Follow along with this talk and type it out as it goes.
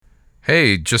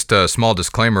Hey, just a small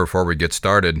disclaimer before we get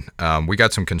started. We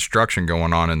got some construction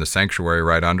going on in the sanctuary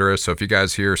right under us, so if you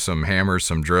guys hear some hammers,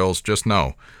 some drills, just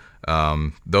know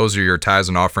those are your tithes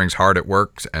and offerings hard at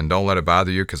work, and don't let it bother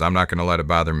you because I'm not going to let it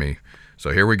bother me.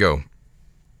 So here we go.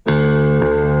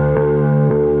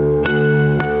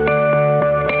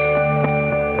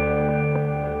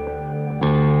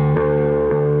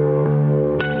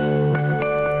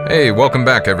 Hey, welcome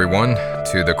back, everyone,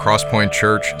 to the Crosspoint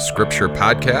Church Scripture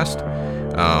Podcast.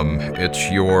 It's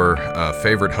your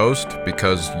favorite host,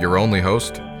 because your only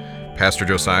host, Pastor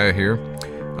Josiah here.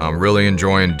 I'm really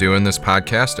enjoying doing this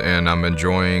podcast, and I'm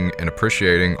enjoying and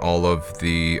appreciating all of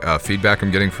the feedback I'm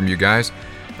getting from you guys.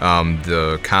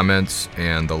 The comments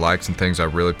and the likes and things I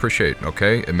really appreciate,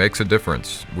 okay? It makes a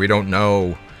difference. We don't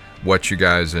know what you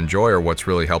guys enjoy or what's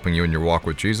really helping you in your walk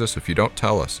with Jesus if you don't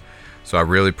tell us. So I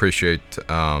really appreciate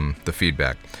the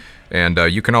feedback, and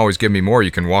you can always give me more.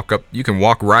 You can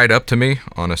walk right up to me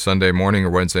on a Sunday morning or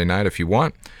Wednesday night if you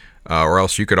want, or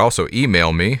else you could also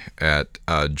email me at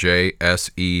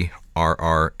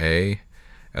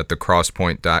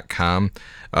jserra@thecrosspoint.com.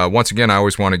 Once again, I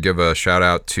always want to give a shout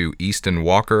out to Easton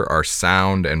Walker, our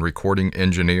sound and recording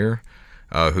engineer,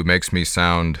 who makes me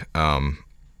sound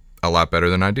a lot better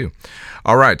than I do.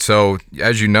 All right, so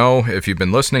as you know, if you've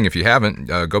been listening, if you haven't,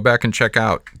 go back and check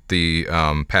out the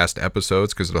past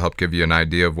episodes, because it'll help give you an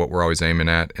idea of what we're always aiming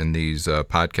at in these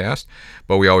podcasts.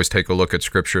 But we always take a look at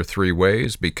Scripture three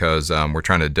ways, because we're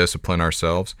trying to discipline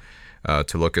ourselves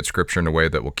to look at Scripture in a way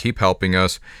that will keep helping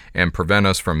us and prevent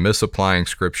us from misapplying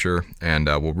Scripture, and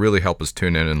will really help us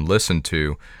tune in and listen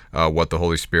to what the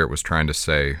Holy Spirit was trying to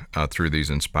say through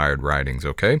these inspired writings,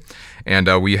 okay? And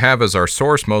we have as our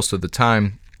source most of the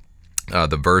time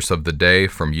the verse of the day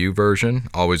from YouVersion,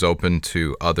 always open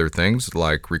to other things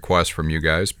like requests from you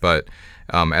guys. But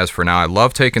as for now, I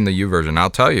love taking the YouVersion. I'll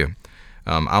tell you,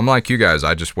 I'm like you guys.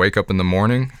 I just wake up in the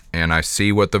morning and I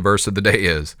see what the verse of the day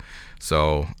is.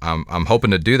 So I'm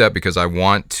hoping to do that because I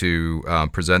want to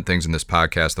present things in this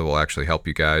podcast that will actually help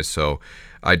you guys. So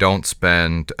I don't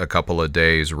spend a couple of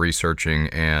days researching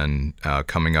and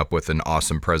coming up with an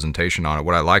awesome presentation on it.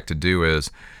 What I like to do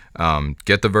is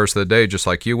get the verse of the day just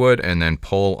like you would, and then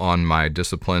pull on my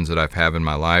disciplines that I've had in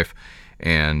my life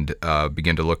and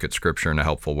begin to look at Scripture in a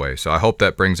helpful way. So I hope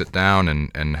that brings it down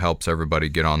and helps everybody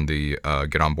get on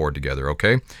board together,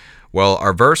 okay? Well,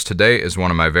 our verse today is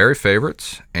one of my very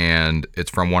favorites, and it's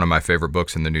from one of my favorite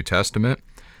books in the New Testament,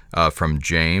 from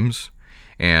James.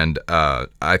 And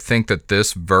I think that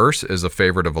this verse is a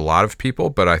favorite of a lot of people,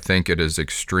 but I think it is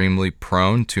extremely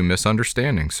prone to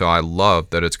misunderstanding. So I love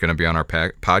that it's going to be on our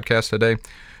podcast today,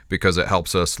 because it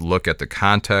helps us look at the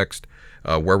context,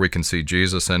 where we can see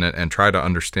Jesus in it, and try to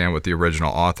understand what the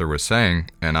original author was saying.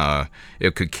 And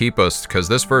it could keep us, because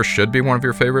this verse should be one of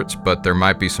your favorites, but there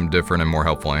might be some different and more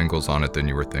helpful angles on it than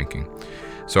you were thinking.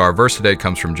 So our verse today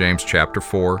comes from James chapter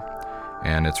 4.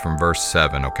 And it's from verse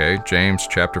 7, okay? James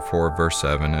chapter 4, verse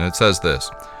 7. And it says this: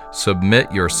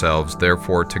 "Submit yourselves,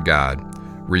 therefore, to God.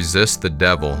 Resist the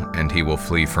devil, and he will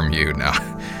flee from you." Now,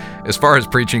 as far as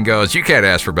preaching goes, you can't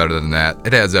ask for better than that.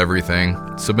 It has everything.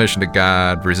 Submission to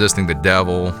God, resisting the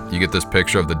devil. You get this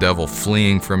picture of the devil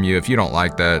fleeing from you. If you don't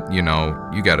like that, you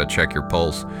got to check your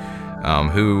pulse.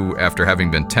 Who, after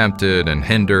having been tempted and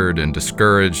hindered and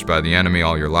discouraged by the enemy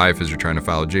all your life as you're trying to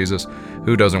follow Jesus,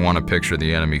 who doesn't want to picture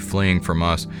the enemy fleeing from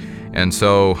us? And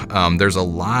so there's a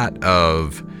lot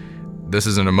of, this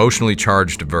is an emotionally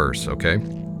charged verse, okay?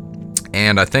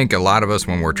 And I think a lot of us,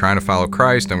 when we're trying to follow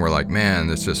Christ and we're like, man,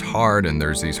 this is hard, and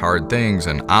there's these hard things,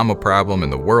 and I'm a problem,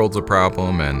 and the world's a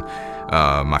problem, and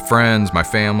my friends, my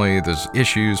family, there's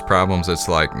issues, problems. It's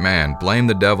like, man, blame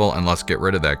the devil and let's get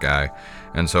rid of that guy.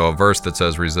 And so a verse that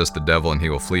says resist the devil and he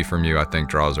will flee from you, I think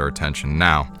draws our attention.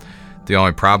 Now, the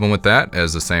only problem with that,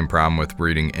 as the same problem with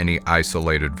reading any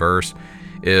isolated verse,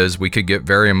 is we could get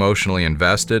very emotionally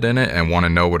invested in it and want to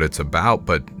know what it's about,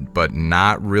 but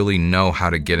not really know how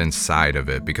to get inside of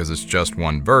it, because it's just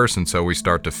one verse, and so we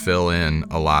start to fill in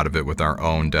a lot of it with our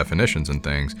own definitions and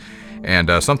things.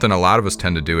 And something a lot of us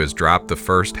tend to do is drop the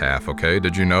first half, okay?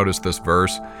 Did you notice this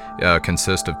verse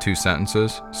consists of two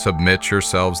sentences? Submit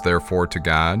yourselves, therefore, to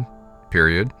God,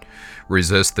 period.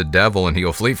 Resist the devil and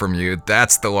he'll flee from you.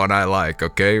 That's the one I like,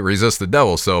 okay? Resist the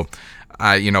devil. So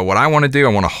what I want to do, I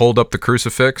want to hold up the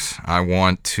crucifix. I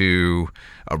want to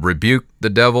rebuke the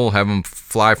devil, have him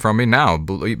fly from me now.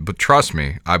 But trust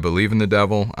me, I believe in the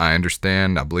devil. I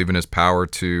understand. I believe in his power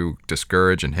to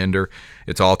discourage and hinder.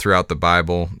 It's all throughout the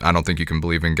Bible. I don't think you can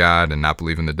believe in God and not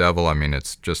believe in the devil. I mean,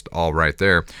 it's just all right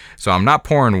there. So I'm not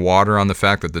pouring water on the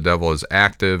fact that the devil is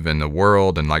active in the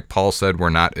world. And like Paul said, we're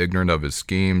not ignorant of his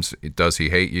schemes. Does he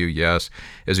hate you? Yes.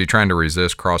 Is he trying to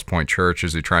resist Crosspoint Church?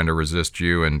 Is he trying to resist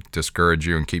you and discourage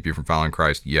you and keep you from following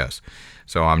Christ? Yes.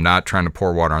 So I'm not trying to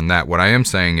pour water on that. What I am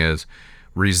saying is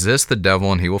resist the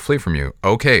devil and he will flee from you.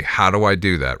 Okay, how do I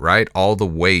do that, right? All the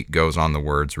weight goes on the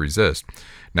words resist.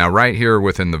 Now, right here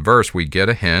within the verse, we get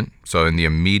a hint. So in the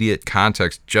immediate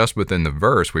context, just within the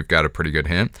verse, we've got a pretty good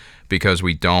hint because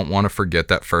we don't want to forget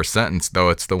that first sentence, though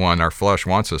it's the one our flesh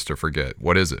wants us to forget.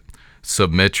 What is it?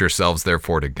 Submit yourselves,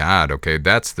 therefore, to God. Okay,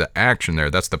 that's the action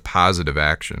there. That's the positive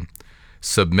action.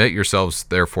 Submit yourselves,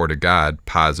 therefore, to God,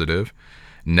 positive.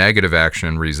 Negative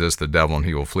action, resist the devil and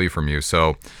he will flee from you.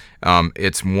 So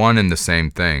it's one and the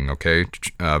same thing, okay?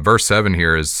 Verse 7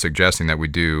 here is suggesting that we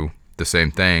do the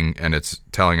same thing, and it's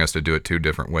telling us to do it two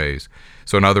different ways.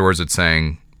 So in other words, it's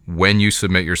saying when you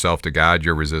submit yourself to God,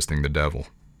 you're resisting the devil.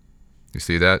 You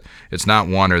see that? It's not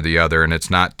one or the other, and it's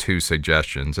not two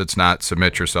suggestions. It's not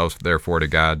submit yourselves, therefore, to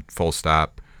God, full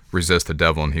stop, resist the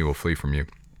devil and he will flee from you.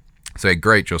 Say,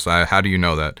 great, Josiah, how do you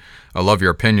know that? I love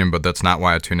your opinion, but that's not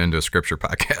why I tune into a scripture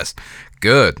podcast.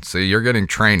 Good. See, you're getting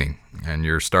training, and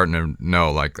you're starting to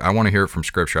know, like, I want to hear it from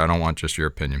scripture. I don't want just your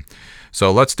opinion. So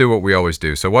let's do what we always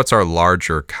do. So what's our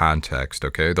larger context,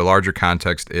 okay? The larger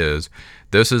context is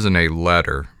this isn't a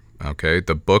letter, okay?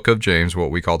 The book of James, what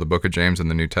we call the book of James in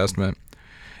the New Testament,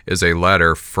 is a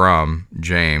letter from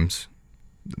James,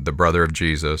 the brother of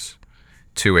Jesus,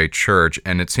 to a church.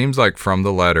 And it seems like from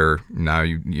the letter, now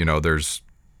you know there's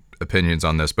opinions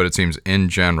on this, but it seems in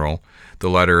general the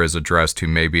letter is addressed to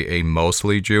maybe a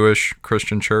mostly Jewish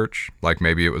Christian church, like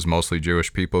maybe it was mostly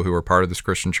Jewish people who were part of this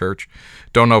Christian church.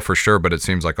 Don't know for sure, but it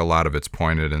seems like a lot of it's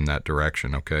pointed in that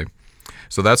direction, okay?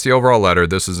 So that's the overall letter.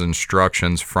 This is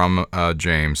instructions from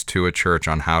James to a church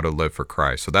on how to live for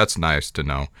Christ. So that's nice to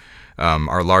know.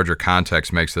 Our larger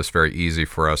context makes this very easy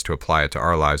for us to apply it to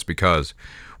our lives because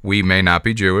we may not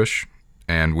be Jewish,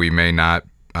 and we may not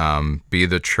be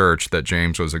the church that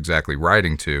James was exactly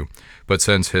writing to, but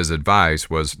since his advice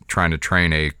was trying to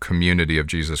train a community of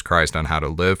Jesus Christ on how to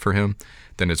live for him,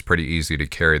 then it's pretty easy to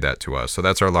carry that to us. So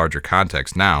that's our larger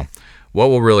context. Now, what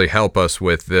will really help us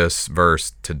with this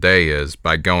verse today is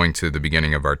by going to the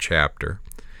beginning of our chapter.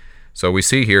 So we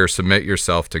see here, submit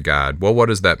yourself to God. Well, what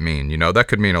does that mean? You know, that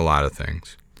could mean a lot of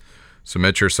things.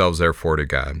 Submit yourselves, therefore, to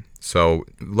God. So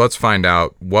let's find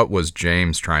out what was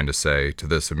James trying to say to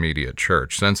this immediate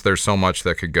church. Since there's so much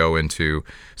that could go into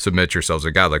submit yourselves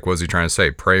to God, like what is he trying to say?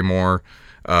 Pray more,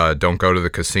 don't go to the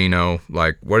casino.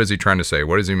 Like what is he trying to say?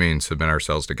 What does he mean submit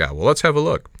ourselves to God? Well, let's have a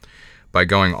look by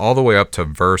going all the way up to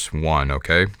verse 1,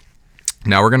 okay?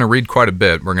 Now we're going to read quite a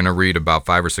bit. We're going to read about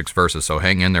 5 or 6 verses, so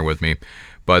hang in there with me.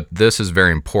 But this is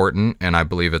very important, and I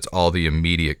believe it's all the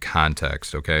immediate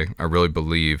context, okay? I really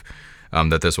believe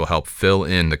that this will help fill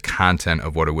in the content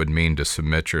of what it would mean to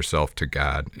submit yourself to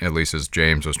God, at least as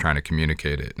James was trying to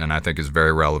communicate it, and I think is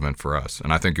very relevant for us,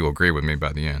 and I think you'll agree with me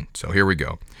by the end. So here we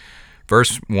go.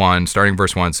 Starting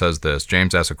verse 1 says this.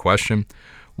 James asks a question,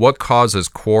 what causes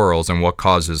quarrels and what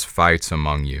causes fights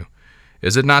among you?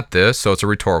 Is it not this? So it's a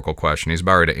rhetorical question. He's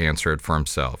about ready to answer it for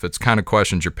himself. It's kind of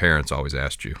questions your parents always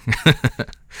asked you.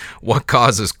 What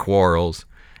causes quarrels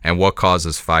and what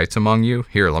causes fights among you?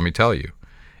 Here, let me tell you.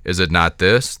 Is it not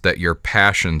this, that your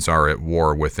passions are at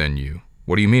war within you?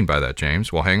 What do you mean by that,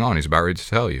 James? Well, hang on. He's about ready to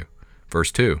tell you.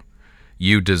 Verse 2,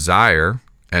 you desire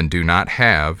and do not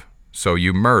have, so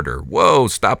you murder. Whoa,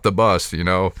 stop the bus, you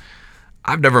know.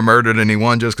 I've never murdered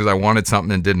anyone just because I wanted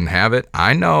something and didn't have it.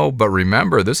 I know, but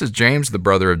remember, this is James, the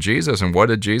brother of Jesus, and what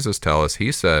did Jesus tell us?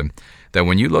 He said that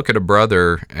when you look at a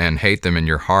brother and hate them in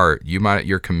your heart,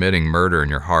 you're committing murder in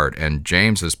your heart, and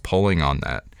James is pulling on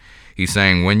that. He's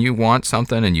saying when you want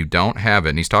something and you don't have it,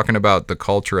 and he's talking about the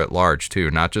culture at large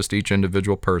too, not just each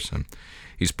individual person.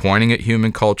 He's pointing at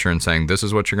human culture and saying this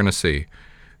is what you're going to see.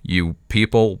 You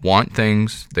people want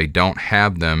things, they don't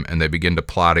have them, and they begin to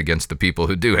plot against the people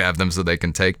who do have them so they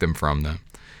can take them from them.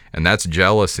 And that's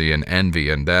jealousy and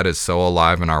envy, and that is so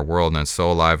alive in our world, and it's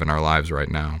so alive in our lives right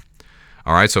now.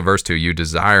 All right, so verse 2, you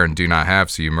desire and do not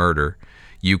have, so you murder.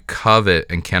 You covet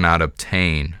and cannot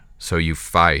obtain, so you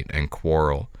fight and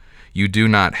quarrel. You do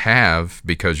not have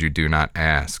because you do not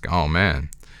ask. Oh, man.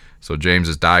 So James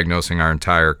is diagnosing our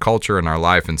entire culture and our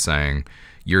life and saying,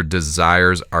 your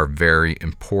desires are very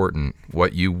important.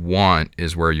 What you want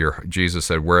is where Jesus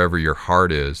said, wherever your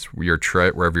heart is,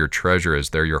 wherever your treasure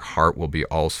is, there your heart will be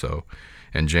also.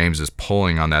 And James is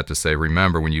pulling on that to say,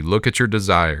 remember, when you look at your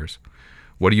desires,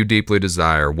 what do you deeply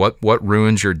desire? What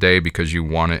ruins your day because you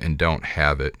want it and don't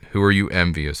have it? Who are you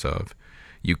envious of?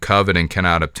 You covet and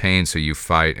cannot obtain, so you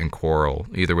fight and quarrel,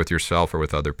 either with yourself or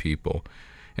with other people.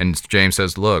 And James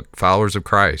says, look, followers of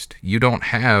Christ, you don't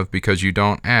have because you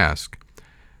don't ask.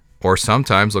 Or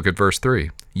sometimes, look at verse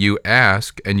 3. You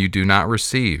ask and you do not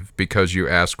receive because you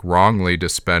ask wrongly to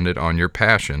spend it on your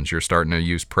passions. You're starting to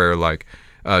use prayer like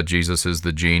Jesus is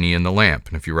the genie in the lamp.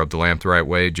 And if you rub the lamp the right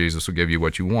way, Jesus will give you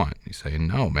what you want. He's saying,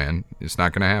 no, man, it's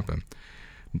not going to happen.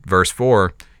 Verse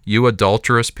 4, you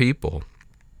adulterous people.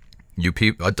 You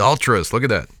people, adulterous, look at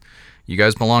that. You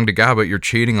guys belong to God, but you're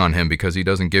cheating on him because he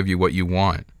doesn't give you what you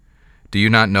want. Do you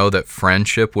not know that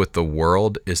friendship with the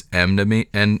world is enmity?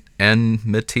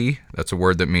 That's a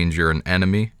word that means you're an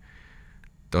enemy.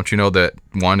 Don't you know that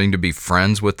wanting to be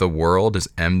friends with the world is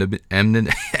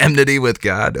enmity with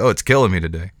God? Oh, it's killing me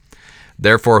today.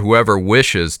 Therefore, whoever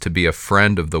wishes to be a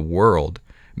friend of the world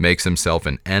makes himself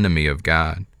an enemy of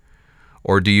God.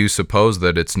 Or do you suppose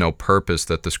that it's no purpose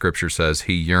that the scripture says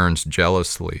he yearns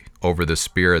jealously over the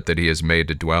spirit that he has made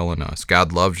to dwell in us?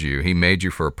 God loves you. He made you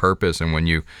for a purpose. And when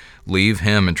you leave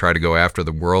him and try to go after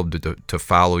the world to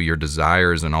follow your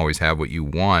desires and always have what you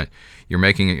want, you're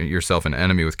making yourself an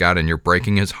enemy with God and you're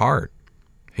breaking his heart.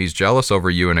 He's jealous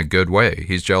over you in a good way.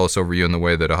 He's jealous over you in the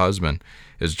way that a husband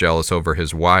is jealous over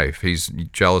his wife. He's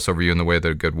jealous over you in the way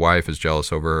that a good wife is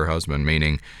jealous over her husband,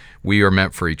 meaning we are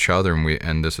meant for each other,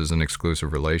 and this is an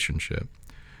exclusive relationship.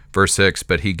 Verse 6,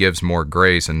 but he gives more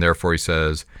grace, and therefore he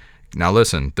says, now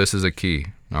listen, this is a key,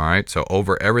 all right? So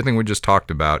over everything we just talked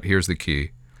about, here's the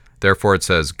key. Therefore it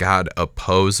says, God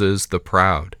opposes the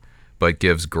proud, but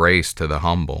gives grace to the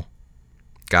humble.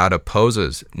 God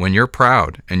opposes. When you're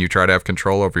proud and you try to have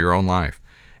control over your own life,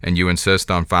 and you insist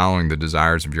on following the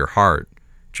desires of your heart,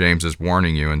 James is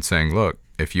warning you and saying, look,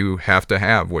 if you have to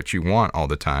have what you want all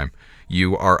the time,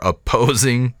 you are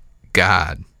opposing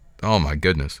God. Oh my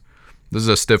goodness. This is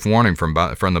a stiff warning from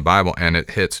the Bible, and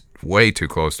it hits way too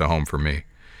close to home for me.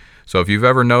 So if you've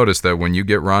ever noticed that when you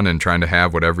get running trying to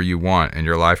have whatever you want and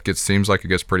your life seems like it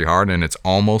gets pretty hard and it's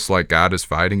almost like God is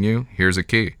fighting you, here's a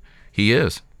key. He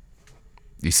is.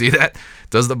 You see that?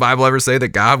 Does the Bible ever say that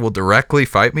God will directly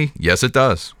fight me? Yes, it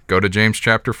does. Go to James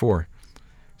chapter 4. It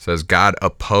says God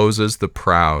opposes the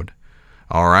proud.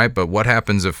 All right, but what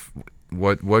happens if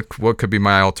what could be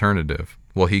my alternative?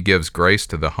 Well, he gives grace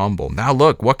to the humble. Now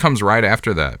look, what comes right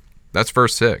after that? That's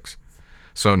verse 6.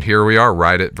 So here we are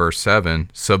right at verse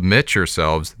 7. Submit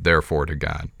yourselves, therefore, to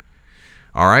God.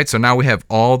 All right, so now we have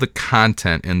all the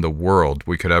content in the world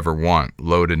we could ever want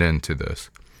loaded into this.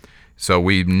 So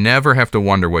we never have to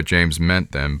wonder what James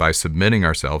meant then by submitting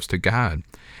ourselves to God.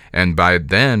 And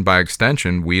by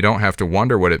extension, we don't have to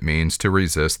wonder what it means to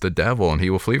resist the devil and he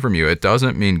will flee from you. It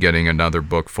doesn't mean getting another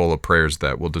book full of prayers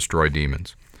that will destroy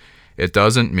demons. It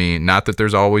doesn't mean, not that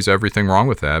there's always everything wrong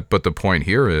with that, but the point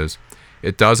here is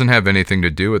it doesn't have anything to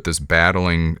do with this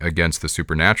battling against the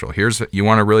supernatural. You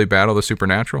want to really battle the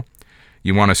supernatural?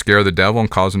 You want to scare the devil and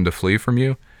cause him to flee from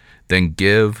you? Then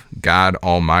give God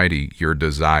Almighty your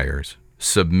desires.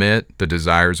 Submit the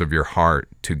desires of your heart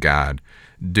to God.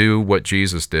 Do what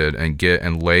Jesus did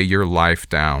and lay your life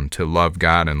down to love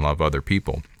God and love other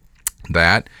people.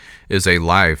 That is a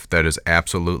life that is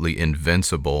absolutely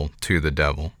invincible to the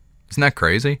devil. Isn't that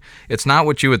crazy? It's not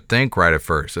what you would think right at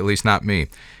first, at least not me.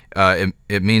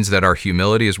 It means that our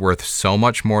humility is worth so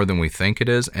much more than we think it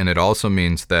is, and it also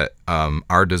means that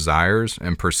our desires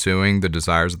and pursuing the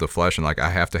desires of the flesh, and like, I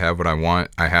have to have what I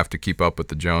want, I have to keep up with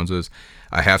the Joneses,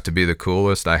 I have to be the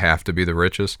coolest, I have to be the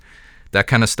richest, that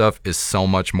kind of stuff is so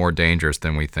much more dangerous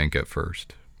than we think at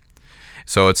first.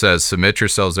 So it says, submit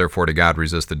yourselves therefore to God,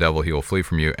 resist the devil, he will flee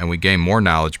from you, and we gain more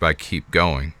knowledge by keep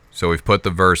going. So we've put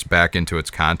the verse back into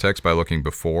its context by looking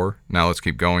before. Now let's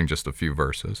keep going just a few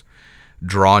verses.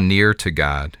 Draw near to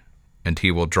God, and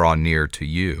he will draw near to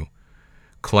you.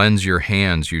 Cleanse your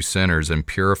hands, you sinners, and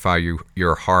purify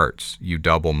your hearts, you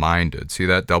double-minded. See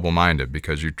that? Double-minded,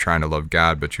 because you're trying to love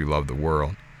God, but you love the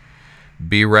world.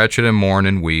 Be wretched and mourn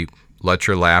and weep. Let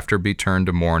your laughter be turned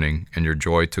to mourning, and your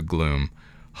joy to gloom.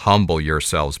 Humble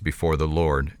yourselves before the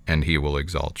Lord, and he will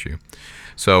exalt you.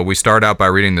 So we start out by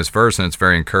reading this verse, and it's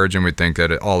very encouraging. We think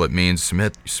that all it means,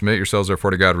 submit yourselves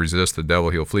therefore to God, resist the devil,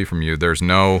 he'll flee from you.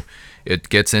 It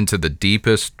gets into the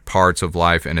deepest parts of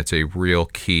life, and it's a real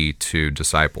key to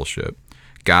discipleship.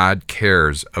 God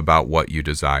cares about what you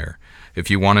desire.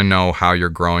 If you want to know how you're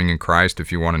growing in Christ,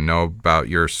 if you want to know about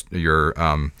your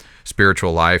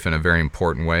spiritual life in a very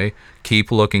important way,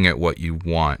 keep looking at what you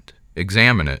want.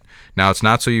 Examine it. Now, it's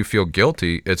not so you feel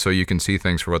guilty. It's so you can see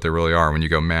things for what they really are. When you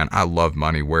go, man, I love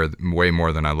money way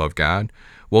more than I love God.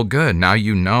 Well, good. Now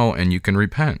you know, and you can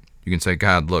repent. You can say,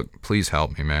 God, look, please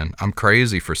help me, man. I'm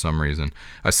crazy for some reason.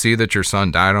 I see that your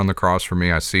son died on the cross for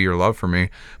me. I see your love for me,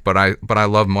 but I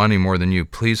love money more than you.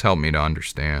 Please help me to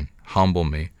understand. Humble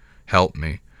me. Help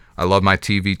me. I love my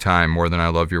TV time more than I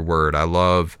love your word. I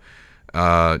love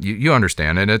you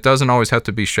understand, and it doesn't always have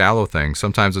to be shallow things.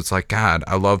 Sometimes it's like, God,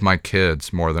 I love my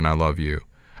kids more than I love you.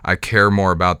 I care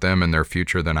more about them and their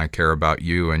future than I care about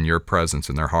you and your presence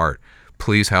in their heart.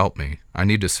 Please help me. I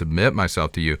need to submit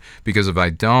myself to you, because if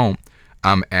I don't,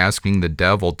 I'm asking the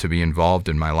devil to be involved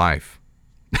in my life.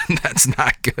 That's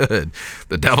not good.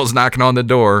 The devil's knocking on the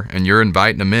door and you're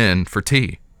inviting him in for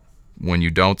tea when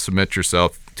you don't submit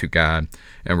yourself to God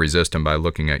and resist him by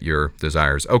looking at your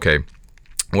desires. Okay.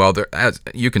 Well, as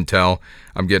you can tell,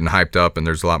 I'm getting hyped up, and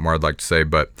there's a lot more I'd like to say,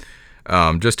 but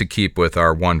just to keep with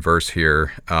our one verse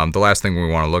here, the last thing we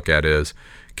want to look at is,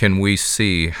 can we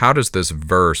see, how does this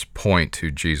verse point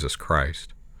to Jesus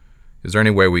Christ? Is there any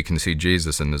way we can see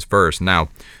Jesus in this verse? Now,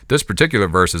 this particular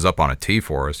verse is up on a T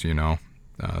for us, you know.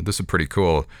 This is pretty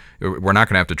cool. We're not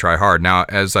going to have to try hard. Now,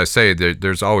 as I say,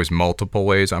 there's always multiple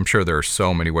ways. I'm sure there are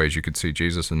so many ways you could see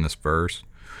Jesus in this verse.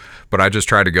 But I just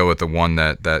try to go with the one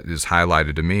that is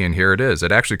highlighted to me, and here it is.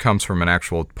 It actually comes from an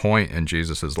actual point in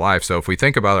Jesus' life. So if we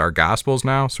think about our Gospels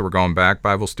now, so we're going back,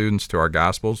 Bible students, to our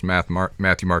Gospels, Matthew,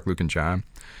 Mark, Luke, and John,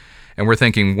 and we're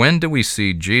thinking, when do we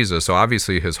see Jesus? So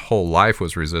obviously his whole life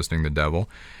was resisting the devil,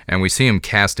 and we see him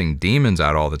casting demons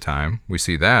out all the time. We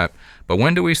see that. But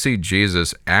when do we see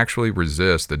Jesus actually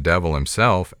resist the devil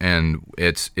himself? And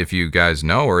it's, if you guys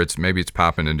know, or maybe it's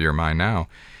popping into your mind now,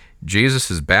 Jesus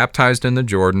is baptized in the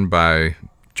Jordan by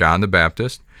John the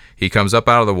Baptist. He comes up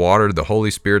out of the water. The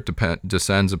Holy Spirit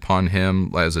descends upon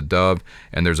him as a dove,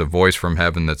 and there's a voice from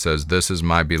heaven that says, "This is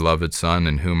my beloved Son,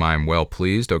 in whom I am well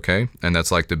pleased." Okay, and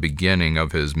that's like the beginning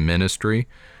of his ministry.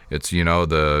 It's, you know,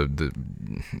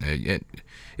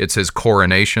 it's his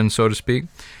coronation, so to speak.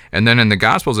 And then in the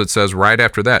Gospels, it says right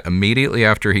after that, immediately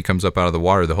after he comes up out of the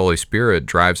water, the Holy Spirit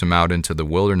drives him out into the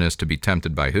wilderness to be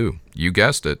tempted by who? You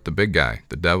guessed it, the big guy,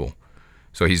 the devil.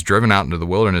 So he's driven out into the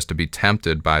wilderness to be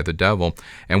tempted by the devil.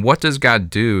 And what does God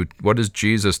do? What does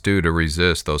Jesus do to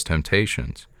resist those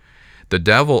temptations? The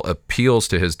devil appeals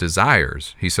to his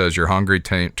desires. He says, "You're hungry,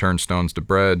 turn stones to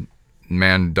bread.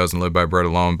 Man doesn't live by bread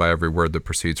alone, by every word that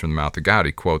proceeds from the mouth of God."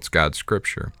 He quotes God's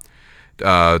scripture.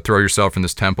 Throw yourself in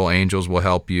this temple, angels will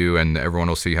help you, and everyone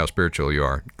will see how spiritual you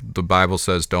are. The Bible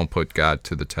says, don't put God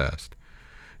to the test.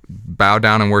 Bow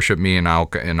down and worship me, and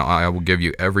I will give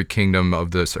you every kingdom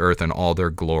of this earth and all their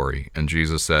glory. And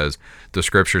Jesus says, the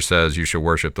scripture says, you should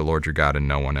worship the Lord your God and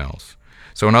no one else.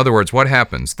 So in other words, what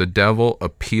happens? The devil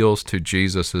appeals to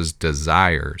Jesus's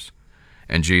desires,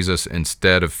 and Jesus,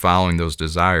 instead of following those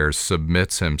desires,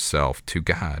 submits himself to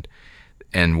God.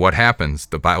 And what happens?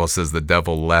 The Bible says the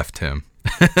devil left him.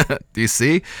 Do you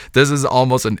see? This is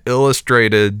almost an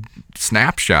illustrated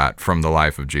snapshot from the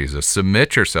life of Jesus.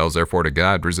 Submit yourselves, therefore, to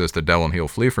God. Resist the devil, and he'll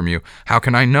flee from you. How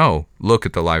can I know? Look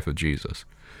at the life of Jesus.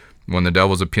 When the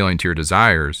devil's appealing to your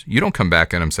desires, you don't come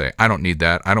back at him and say, I don't need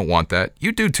that. I don't want that.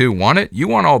 You do too want it. You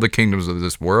want all the kingdoms of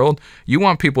this world. You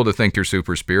want people to think you're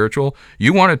super spiritual.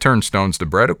 You want to turn stones to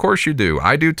bread. Of course you do.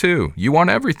 I do too. You want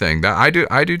everything. I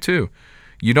do too.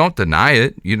 You don't deny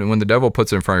it. You know, when the devil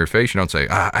puts it in front of your face, you don't say,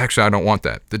 actually, I don't want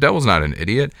that. The devil's not an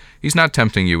idiot. He's not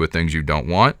tempting you with things you don't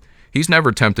want. He's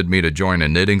never tempted me to join a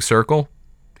knitting circle.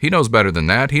 He knows better than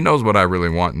that. He knows what I really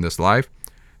want in this life.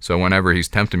 So whenever he's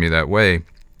tempting me that way,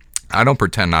 I don't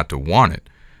pretend not to want it.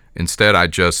 Instead, I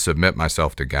just submit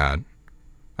myself to God.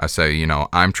 I say,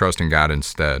 I'm trusting God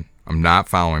instead. I'm not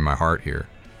following my heart here.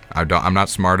 I'm not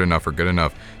smart enough or good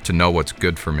enough to know what's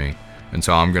good for me. And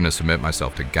so I'm going to submit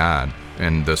myself to God.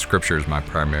 And the scripture is my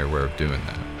primary way of doing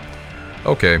that.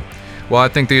 Okay. Well, I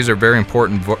think these are very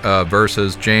important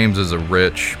verses. James is a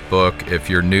rich book. If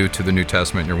you're new to the New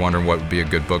Testament and you're wondering what would be a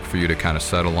good book for you to kind of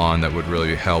settle on that would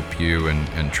really help you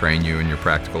and train you in your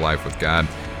practical life with God,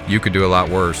 you could do a lot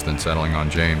worse than settling on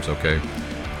James, okay?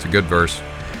 It's a good verse.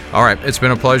 All right, it's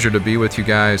been a pleasure to be with you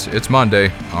guys. It's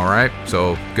Monday, all right?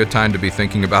 So good time to be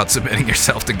thinking about submitting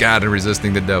yourself to God and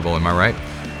resisting the devil, am I right?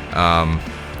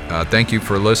 Thank you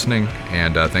for listening,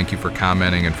 and thank you for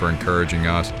commenting and for encouraging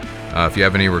us. If you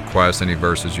have any requests, any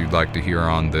verses you'd like to hear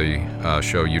on the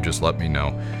show, you just let me know.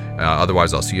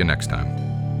 Otherwise, I'll see you next time.